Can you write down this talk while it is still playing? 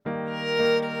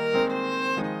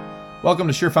Welcome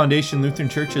to Sure Foundation Lutheran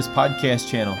Church's podcast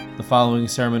channel. The following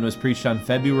sermon was preached on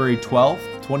February 12th,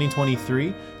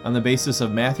 2023, on the basis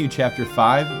of Matthew chapter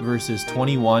 5, verses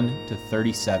 21 to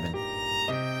 37.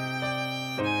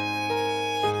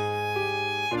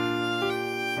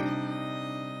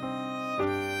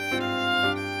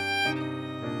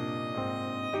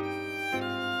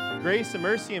 Grace and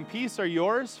mercy and peace are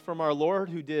yours from our Lord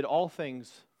who did all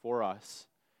things for us.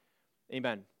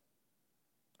 Amen.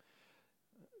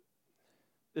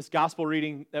 This gospel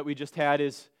reading that we just had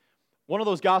is one of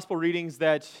those gospel readings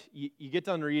that you get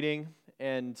done reading,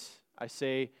 and I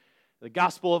say, the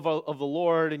gospel of the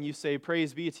Lord, and you say,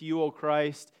 praise be to you, O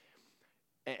Christ,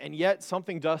 and yet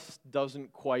something just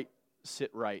doesn't quite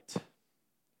sit right.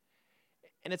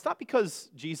 And it's not because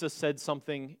Jesus said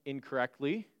something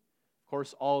incorrectly. Of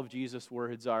course, all of Jesus'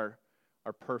 words are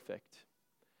perfect.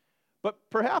 But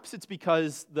perhaps it's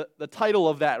because the title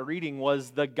of that reading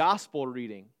was the gospel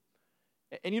reading.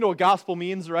 And you know what gospel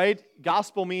means, right?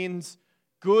 Gospel means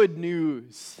good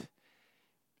news.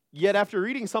 Yet after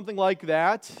reading something like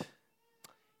that,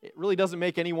 it really doesn't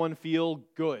make anyone feel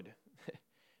good.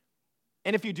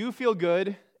 And if you do feel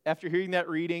good after hearing that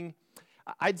reading,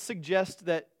 I'd suggest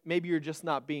that maybe you're just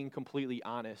not being completely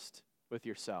honest with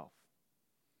yourself.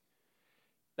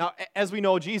 Now, as we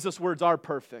know, Jesus' words are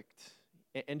perfect.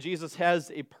 And Jesus has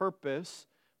a purpose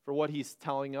for what he's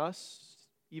telling us,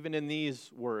 even in these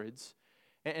words.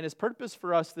 And his purpose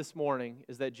for us this morning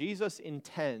is that Jesus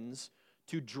intends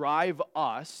to drive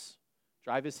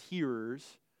his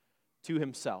hearers, to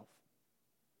himself.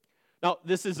 Now,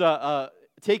 this is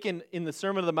taken in the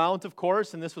Sermon on the Mount, of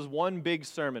course, and this was one big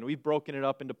sermon. We've broken it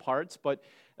up into parts, but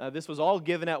this was all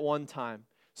given at one time.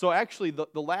 So actually, the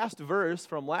last verse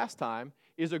from last time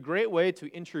is a great way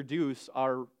to introduce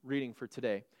our reading for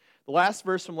today. The last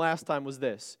verse from last time was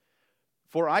this: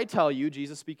 "For I tell you,"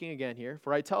 Jesus speaking again here,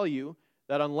 "for I tell you,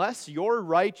 that unless your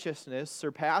righteousness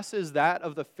surpasses that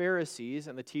of the Pharisees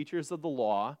and the teachers of the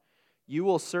law, you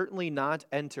will certainly not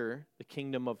enter the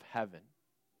kingdom of heaven."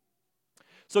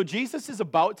 So Jesus is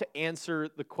about to answer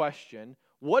the question,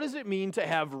 what does it mean to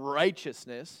have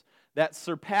righteousness that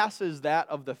surpasses that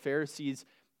of the Pharisees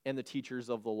and the teachers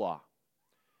of the law?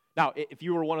 Now, if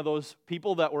you were one of those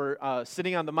people that were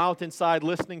sitting on the mountainside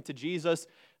listening to Jesus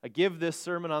give this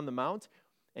Sermon on the Mount,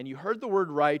 and you heard the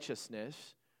word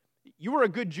righteousness, you were a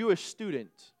good Jewish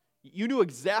student. You knew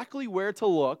exactly where to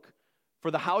look for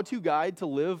the how-to guide to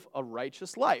live a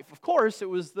righteous life. Of course, it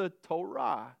was the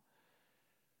Torah.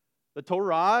 The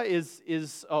Torah is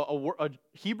a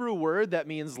Hebrew word that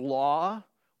means law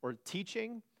or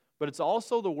teaching, but it's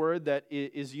also the word that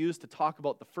is used to talk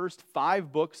about the first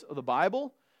 5 books of the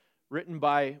Bible written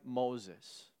by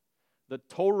Moses. The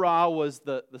Torah was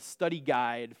the study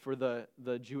guide for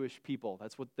the Jewish people.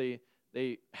 That's what they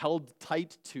held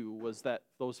tight to, was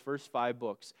those first 5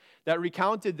 books that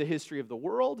recounted the history of the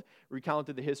world,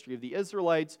 recounted the history of the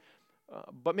Israelites.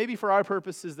 But maybe for our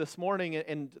purposes this morning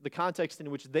and the context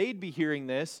in which they'd be hearing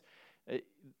this,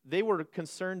 they were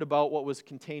concerned about what was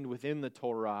contained within the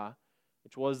Torah,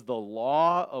 which was the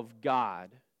law of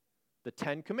God, the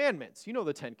 10 Commandments. You know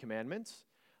the 10 Commandments.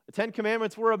 The 10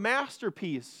 Commandments were a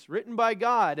masterpiece written by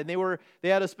God, and they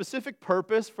had a specific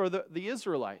purpose for the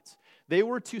Israelites. They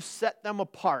were to set them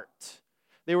apart.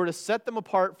 They were to set them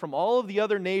apart from all of the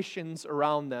other nations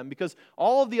around them, because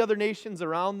all of the other nations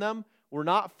around them were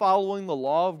not following the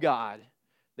law of God.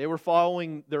 They were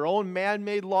following their own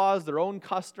man-made laws, their own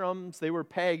customs. They were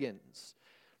pagans.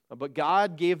 But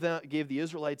God gave the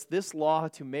Israelites this law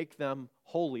to make them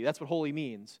holy. That's what holy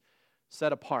means,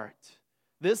 set apart.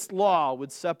 This law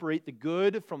would separate the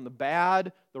good from the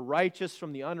bad, the righteous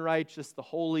from the unrighteous, the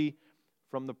holy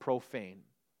from the profane.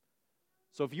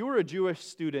 So if you were a Jewish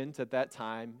student at that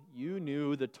time, you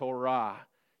knew the Torah.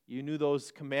 You knew those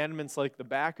commandments like the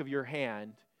back of your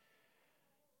hand.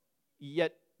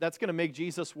 Yet that's going to make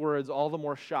Jesus' words all the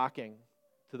more shocking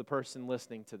to the person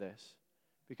listening to this,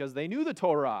 because they knew the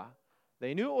Torah.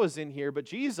 They knew it was in here, but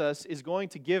Jesus is going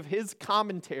to give his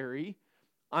commentary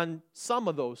on some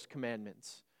of those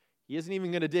commandments. He isn't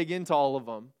even going to dig into all of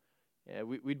them. Yeah,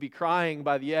 we'd be crying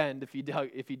by the end if he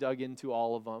dug into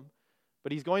all of them.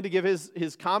 But he's going to give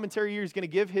his commentary here. He's going to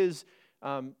give his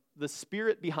the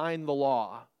spirit behind the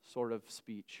law sort of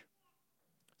speech.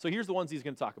 So here's the ones he's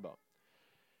going to talk about.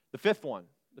 The fifth one,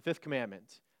 the 5th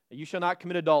commandment: you shall not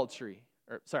commit adultery.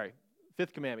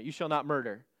 5th commandment: you shall not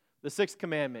murder. The 6th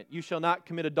commandment: you shall not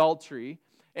commit adultery.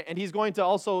 And he's going to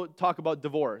also talk about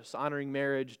divorce, honoring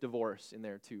marriage, divorce in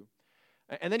there too.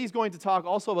 And then he's going to talk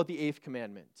also about the 8th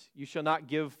commandment: you shall not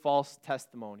give false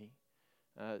testimony.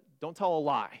 Don't tell a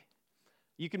lie.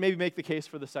 You can maybe make the case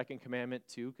for the second commandment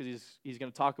too, because he's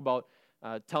going to talk about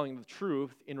telling the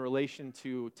truth in relation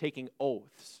to taking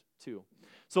oaths too.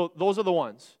 So those are the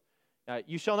ones.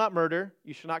 You shall not murder.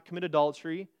 You shall not commit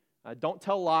adultery. Don't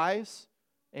tell lies.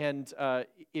 And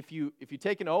if you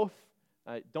take an oath,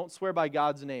 don't swear by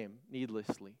God's name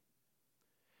needlessly.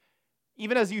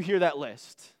 Even as you hear that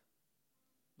list,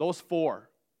 those 4,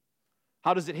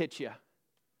 how does it hit you?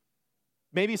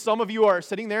 Maybe some of you are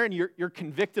sitting there and you're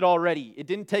convicted already. It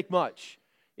didn't take much.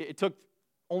 It took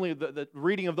only the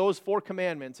reading of those 4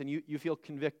 commandments and you feel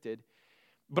convicted.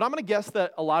 But I'm going to guess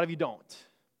that a lot of you don't.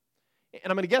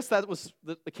 And I'm going to guess that was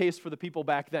the case for the people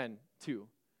back then too.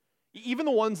 Even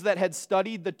the ones that had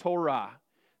studied the Torah,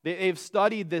 they've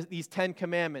studied these 10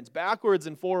 commandments backwards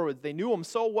and forwards. They knew them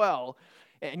so well,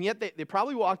 and yet they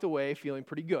probably walked away feeling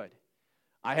pretty good.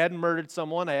 I hadn't murdered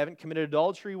someone. I haven't committed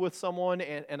adultery with someone,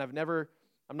 and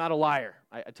I'm not a liar.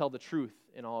 I tell the truth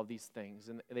in all of these things.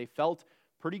 And they felt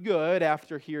pretty good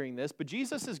after hearing this. But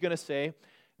Jesus is going to say,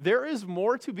 there is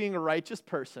more to being a righteous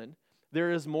person.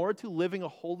 There is more to living a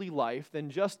holy life than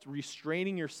just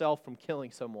restraining yourself from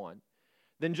killing someone,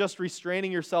 than just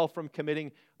restraining yourself from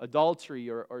committing adultery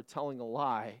or telling a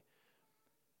lie.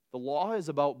 The law is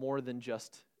about more than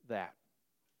just that.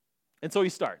 And so he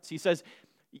starts. He says,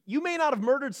 you may not have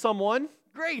murdered someone.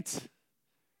 Great.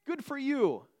 Good for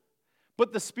you.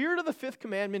 But the spirit of the 5th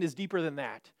commandment is deeper than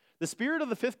that. The spirit of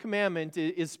the 5th commandment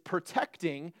is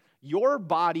protecting your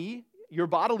body, your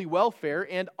bodily welfare,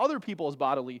 and other people's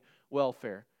bodily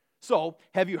welfare. So,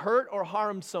 have you hurt or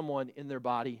harmed someone in their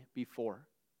body before?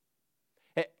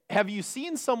 Have you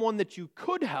seen someone that you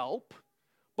could help,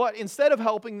 but instead of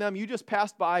helping them, you just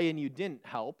passed by and you didn't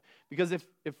help? Because if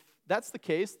that's the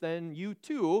case, then you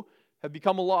too have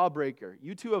become a lawbreaker.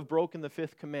 You too have broken the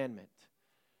 5th commandment.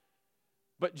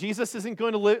 But Jesus isn't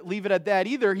going to leave it at that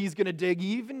either. He's going to dig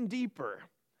even deeper.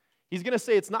 He's going to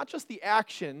say it's not just the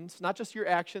actions, not just your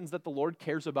actions that the Lord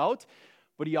cares about,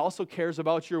 but he also cares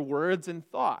about your words and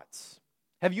thoughts.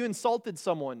 Have you insulted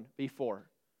someone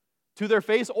before? To their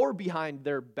face or behind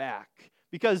their back?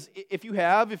 Because if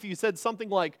you said something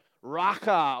like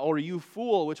raka or you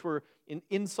fool, which were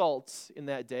insults in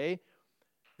that day,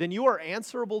 then you are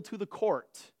answerable to the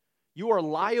court. You are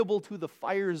liable to the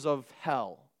fires of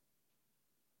hell.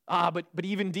 But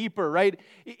even deeper, right?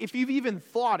 If you've even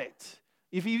thought it,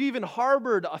 if you've even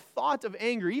harbored a thought of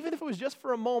anger, even if it was just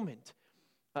for a moment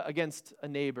against a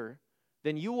neighbor,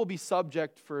 then you will be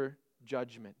subject for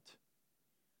judgment.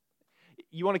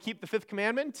 You want to keep the 5th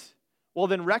commandment? Well,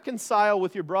 then reconcile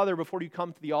with your brother before you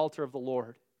come to the altar of the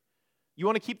Lord. You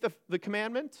want to keep the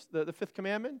commandment, the 5th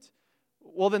commandment?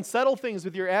 Well, then settle things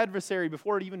with your adversary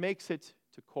before it even makes it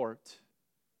to court.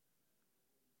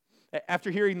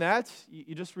 After hearing that,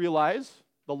 you just realize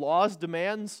the law's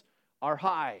demands are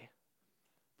high.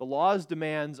 The law's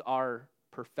demands are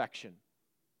perfection.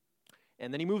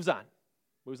 And then he moves on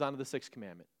to the 6th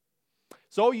commandment.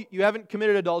 So you haven't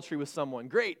committed adultery with someone.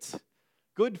 Great.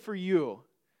 Good for you.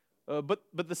 But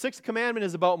the 6th commandment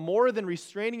is about more than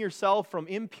restraining yourself from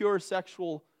impure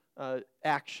sexual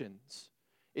actions.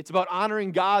 It's about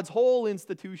honoring God's whole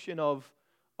institution of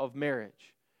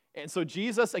marriage. And so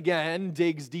Jesus, again,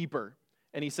 digs deeper.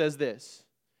 And he says this,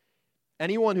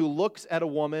 anyone who looks at a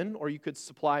woman, or you could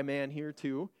supply man here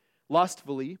too,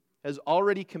 lustfully, has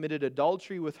already committed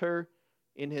adultery with her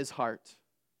in his heart.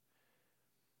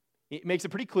 It makes it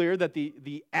pretty clear that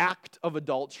the act of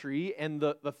adultery and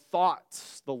the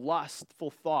thoughts, the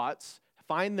lustful thoughts,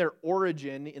 find their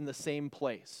origin in the same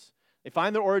place. They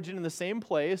find their origin in the same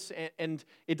place, and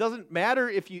it doesn't matter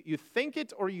if you think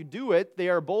it or you do it, they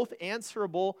are both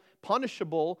answerable,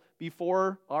 punishable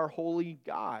before our holy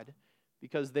God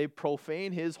because they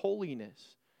profane his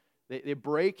holiness. They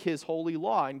break his holy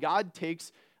law, and God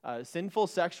takes sinful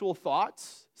sexual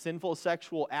thoughts, sinful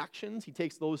sexual actions, he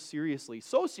takes those seriously,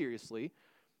 so seriously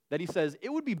that he says,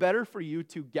 it would be better for you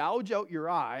to gouge out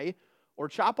your eye or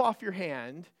chop off your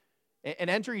hand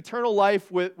and enter eternal life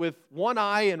with one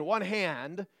eye and one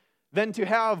hand than to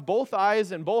have both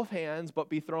eyes and both hands but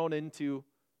be thrown into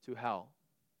hell.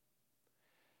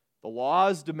 The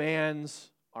law's demands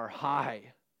are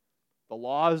high. The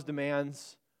law's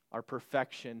demands are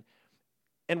perfection.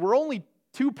 And we're only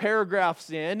 2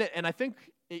 paragraphs in, and I think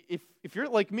if you're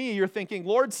like me, you're thinking,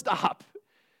 Lord, stop.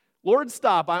 Lord,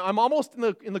 stop. I'm almost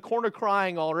in the corner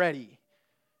crying already.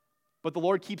 But the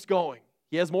Lord keeps going.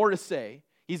 He has more to say.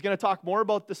 He's going to talk more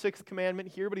about the 6th commandment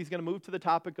here, but he's going to move to the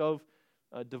topic of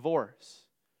divorce.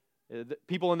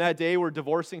 People in that day were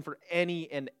divorcing for any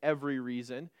and every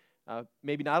reason.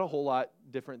 Maybe not a whole lot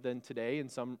different than today in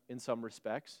some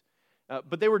respects.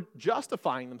 But they were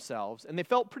justifying themselves, and they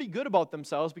felt pretty good about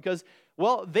themselves because,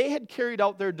 well, they had carried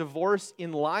out their divorce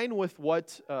in line with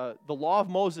what the law of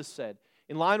Moses said,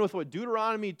 in line with what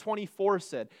Deuteronomy 24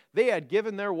 said. They had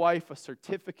given their wife a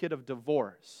certificate of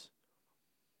divorce.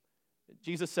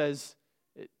 Jesus says,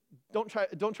 don't try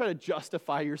to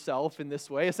justify yourself in this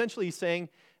way. Essentially, he's saying,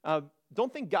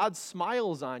 don't think God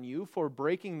smiles on you for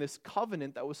breaking this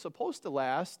covenant that was supposed to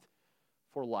last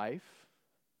for life.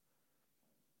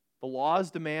 The law's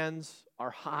demands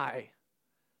are high.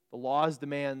 The law's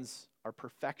demands are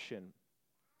perfection.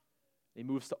 He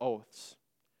moves to oaths.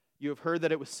 You have heard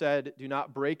that it was said, do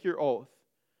not break your oath,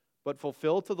 but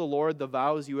fulfill to the Lord the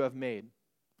vows you have made.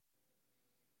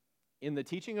 In the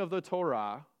teaching of the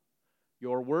Torah,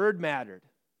 your word mattered.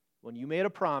 When you made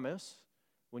a promise,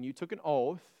 when you took an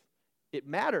oath, it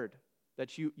mattered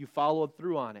that you followed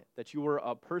through on it, that you were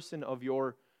a person of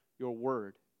your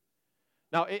word.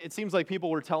 Now, it seems like people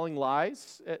were telling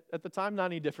lies at the time, not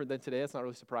any different than today. That's not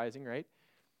really surprising, right?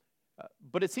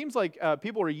 But it seems like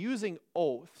people were using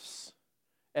oaths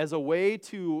as a way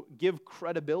to give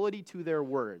credibility to their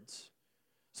words.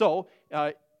 So,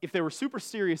 if they were super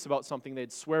serious about something,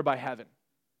 they'd swear by heaven.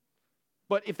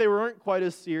 But if they weren't quite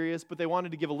as serious, but they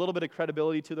wanted to give a little bit of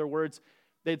credibility to their words,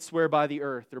 they'd swear by the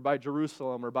earth or by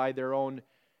Jerusalem or by their own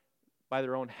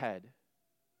head.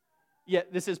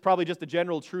 Yet this is probably just a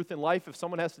general truth in life. If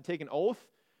someone has to take an oath,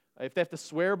 if they have to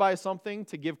swear by something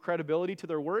to give credibility to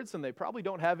their words, then they probably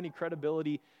don't have any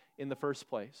credibility in the first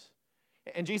place.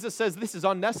 And Jesus says this is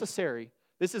unnecessary.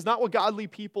 This is not what godly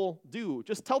people do.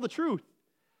 Just tell the truth.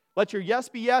 Let your yes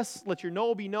be yes. Let your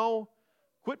no be no.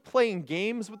 Quit playing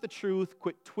games with the truth.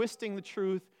 Quit twisting the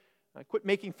truth. Quit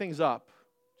making things up.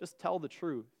 Just tell the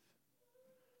truth.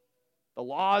 The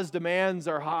law's demands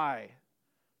are high.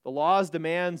 The law's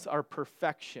demands are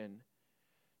perfection.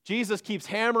 Jesus keeps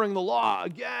hammering the law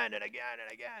again and again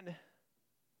and again.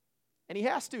 And he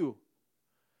has to.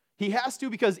 He has to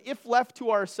because if left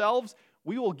to ourselves,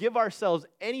 we will give ourselves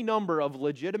any number of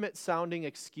legitimate sounding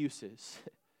excuses.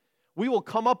 We will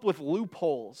come up with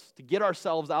loopholes to get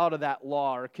ourselves out of that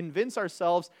law or convince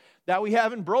ourselves that we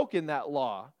haven't broken that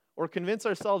law or convince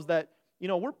ourselves that,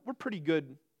 we're pretty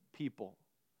good people.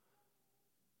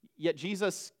 Yet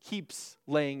Jesus keeps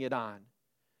laying it on.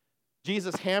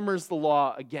 Jesus hammers the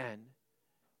law again.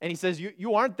 And he says,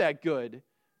 you aren't that good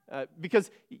because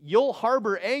you'll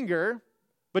harbor anger,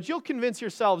 but you'll convince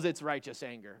yourselves it's righteous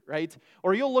anger, right?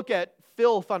 Or you'll look at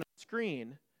filth on a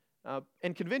screen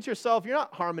and convince yourself you're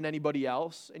not harming anybody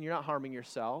else and you're not harming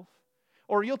yourself.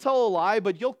 Or you'll tell a lie,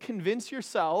 but you'll convince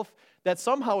yourself that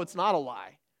somehow it's not a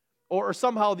lie. Or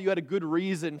somehow you had a good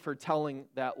reason for telling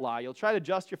that lie. You'll try to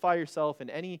justify yourself in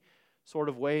any sort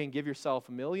of way and give yourself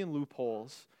a million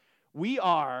loopholes. We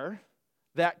are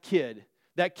that kid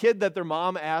that their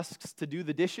mom asks to do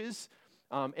the dishes.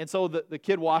 And so the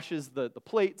kid washes the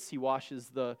plates, he washes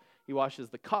the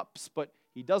cups, but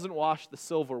he doesn't wash the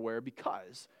silverware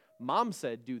because mom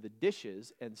said do the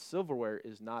dishes and silverware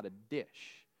is not a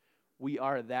dish. We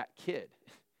are that kid.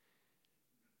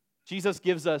 Jesus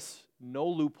gives us no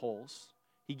loopholes.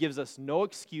 He gives us no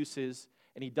excuses,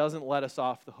 and he doesn't let us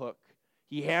off the hook.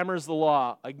 He hammers the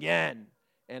law again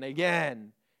and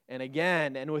again and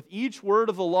again. And with each word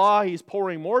of the law, he's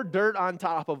pouring more dirt on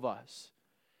top of us.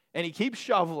 And he keeps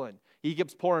shoveling. He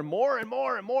keeps pouring more and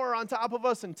more and more on top of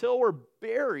us until we're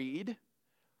buried,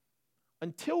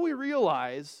 until we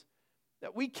realize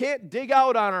that we can't dig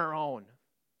out on our own.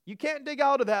 You can't dig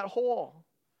out of that hole.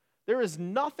 There is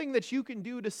nothing that you can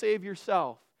do to save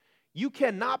yourself. You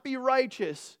cannot be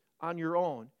righteous on your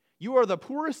own. You are the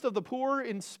poorest of the poor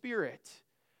in spirit.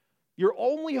 Your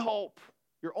only hope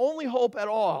at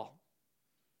all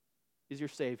is your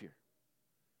Savior.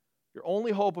 Your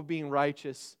only hope of being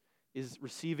righteous is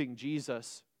receiving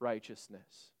Jesus'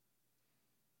 righteousness.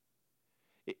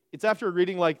 It's after a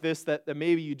reading like this that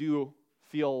maybe you do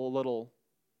feel a little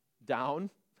down.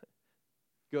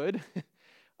 Good.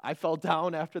 I felt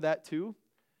down after that too.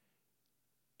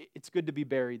 It's good to be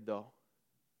buried though.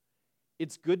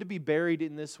 It's good to be buried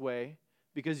in this way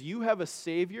because you have a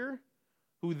Savior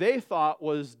who they thought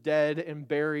was dead and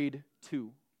buried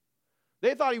too.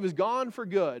 They thought he was gone for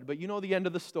good, but you know the end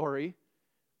of the story.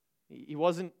 He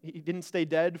didn't stay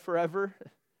dead forever.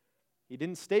 He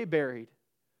didn't stay buried,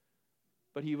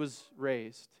 but he was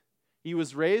raised. He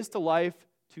was raised to life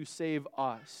to save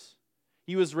us.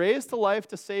 He was raised to life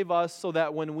to save us so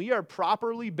that when we are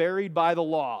properly buried by the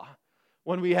law,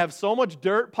 when we have so much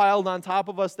dirt piled on top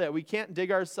of us that we can't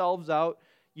dig ourselves out,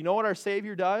 you know what our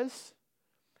Savior does?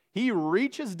 He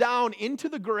reaches down into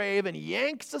the grave and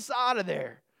yanks us out of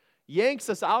there. Yanks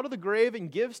us out of the grave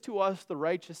and gives to us the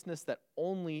righteousness that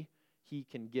only he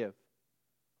can give.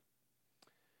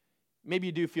 Maybe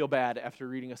you do feel bad after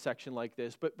reading a section like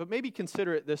this, but maybe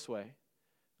consider it this way.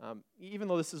 Even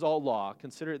though this is all law,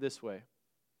 consider it this way.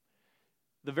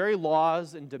 The very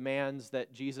laws and demands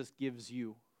that Jesus gives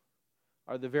you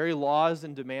are the very laws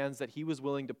and demands that he was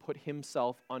willing to put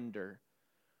himself under.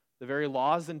 The very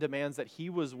laws and demands that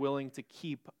he was willing to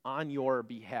keep on your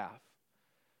behalf.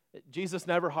 Jesus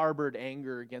never harbored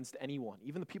anger against anyone,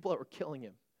 even the people that were killing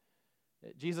him.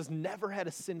 Jesus never had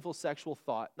a sinful sexual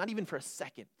thought, not even for a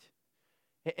second.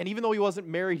 And even though he wasn't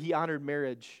married, he honored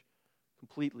marriage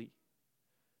completely.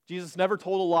 Jesus never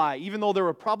told a lie. Even though there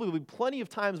were probably plenty of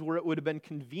times where it would have been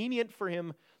convenient for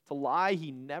him to lie,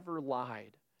 he never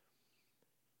lied.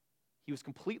 He was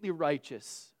completely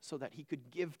righteous so that he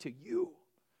could give to you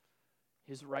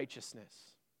his righteousness.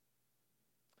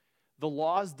 The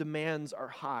law's demands are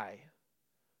high.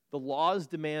 The law's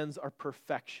demands are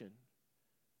perfection.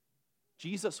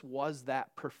 Jesus was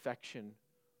that perfection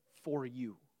for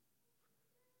you.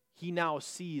 He now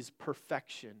sees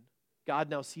perfection. God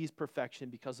now sees perfection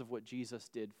because of what Jesus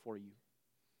did for you.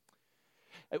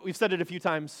 We've said it a few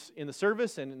times in the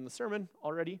service and in the sermon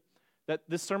already, that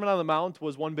this Sermon on the Mount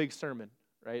was one big sermon,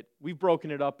 right? We've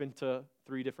broken it up into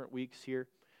 3 different weeks here,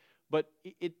 but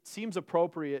it seems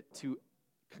appropriate to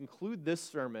conclude this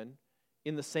sermon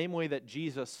in the same way that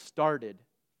Jesus started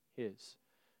his.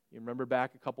 You remember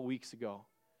back a couple weeks ago,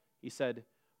 he said,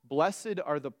 "Blessed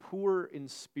are the poor in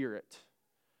spirit,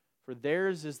 for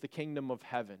theirs is the kingdom of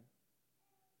heaven."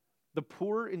 The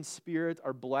poor in spirit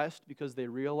are blessed because they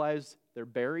realize they're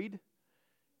buried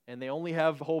and they only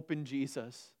have hope in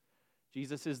Jesus.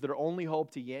 Jesus is their only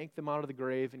hope to yank them out of the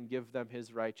grave and give them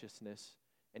his righteousness,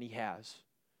 and he has.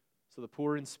 So the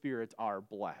poor in spirit are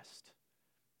blessed.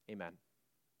 Amen.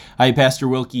 Hi, Pastor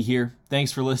Wilkie here.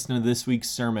 Thanks for listening to this week's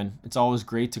sermon. It's always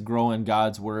great to grow in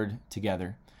God's Word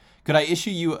together. Could I issue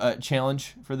you a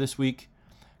challenge for this week?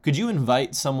 Could you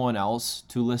invite someone else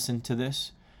to listen to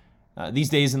this? These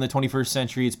days in the 21st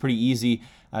century, it's pretty easy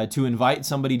to invite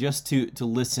somebody just to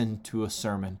listen to a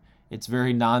sermon. It's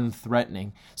very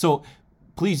non-threatening. So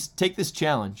please take this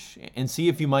challenge and see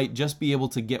if you might just be able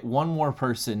to get one more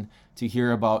person to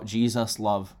hear about Jesus'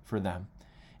 love for them.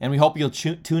 And we hope you'll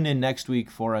tune in next week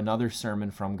for another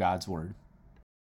sermon from God's Word.